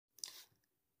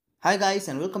Hi guys,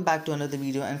 and welcome back to another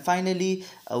video. And finally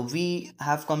we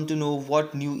have come to know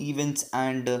what new events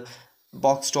and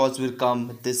box draws will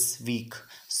come this week.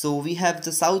 So we have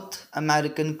the South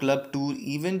American Club Tour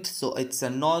event. So it's a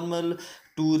normal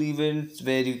tour event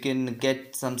where you can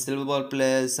get some silver ball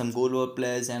players, some gold ball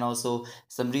players, and also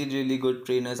some really good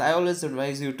trainers. I always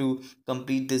advise you to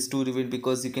complete this tour event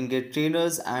because you can get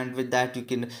trainers, and with that you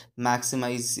can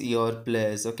maximize your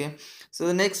players. Okay, so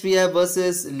the next we have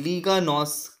versus Liga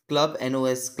Nos Club,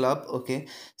 NOS Club. Okay,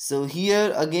 so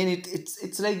here again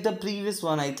it's like the previous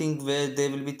one, I think, where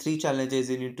there will be three challenges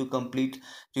you need to complete.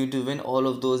 You need to win all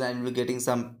of those, and we're getting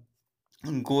some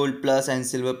gold plus and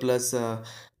silver plus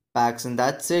packs, and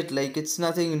that's it. Like, it's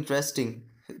nothing interesting,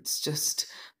 it's just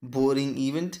boring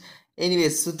event.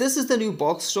 Anyways, so this is the new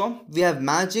box draw. We have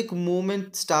magic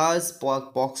moment stars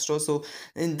box draw. So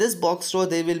in this box draw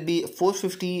there will be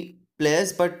 450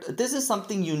 players, but this is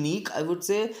something unique, I would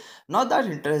say. Not that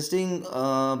interesting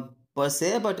per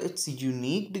se, but it's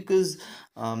unique because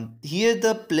here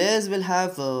the players will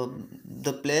have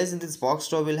the players in this box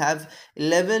draw will have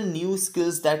 11 new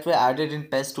skills that were added in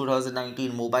PES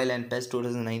 2019 mobile and PES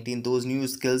 2019. Those new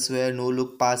skills were no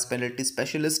look pass, penalty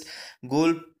specialist,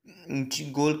 goal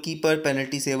goalkeeper,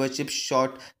 penalty saver, chip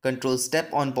shot control, step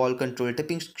on ball control,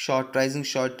 tipping shot, rising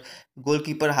shot,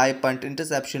 goalkeeper high punt,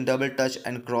 interception, double touch,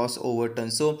 and cross overturn.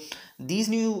 So these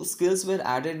new skills were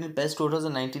added in PES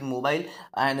 2019 mobile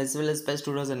and as well as PES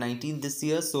 2019 this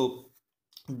year. So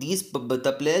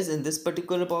the players in this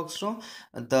particular box draw,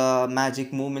 the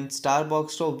magic moment star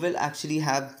box draw, will actually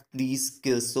have these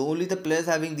skills. So only the players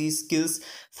having these skills,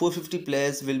 450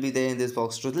 players, will be there in this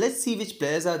box draw. Let's see which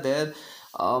players are there.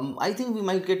 I think we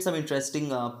might get some interesting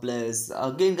players.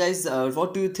 Again guys,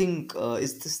 what do you think?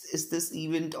 Is this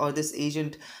event or this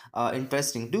agent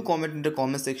interesting? Do comment in the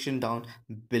comment section down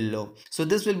below. So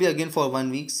this will be again for 1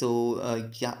 week. So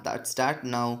yeah, that's that.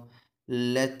 Now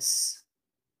let's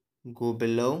go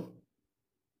below.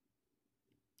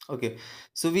 Okay,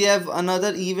 so we have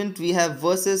another event. We have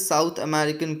versus South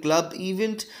American Club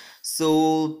event.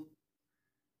 So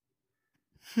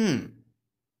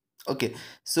okay,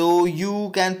 so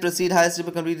you can proceed highest ever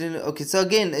completed. Okay, so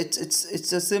again it's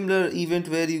a similar event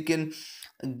where you can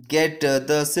get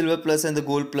the silver plus and the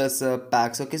gold plus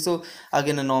packs. Okay, so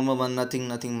again a normal one,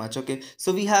 nothing much. Okay,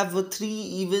 so we have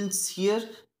three events here.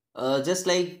 Just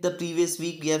like the previous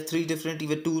week, we have three different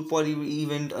event: tour for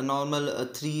event, a normal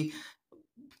three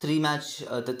match,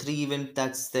 the three event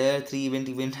that's there, three event,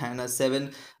 and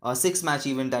a six match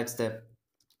event that's there.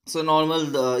 So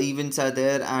normal events are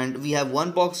there, and we have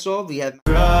one box draw. We have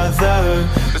brother,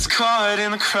 let's caught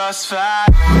in the crossfire.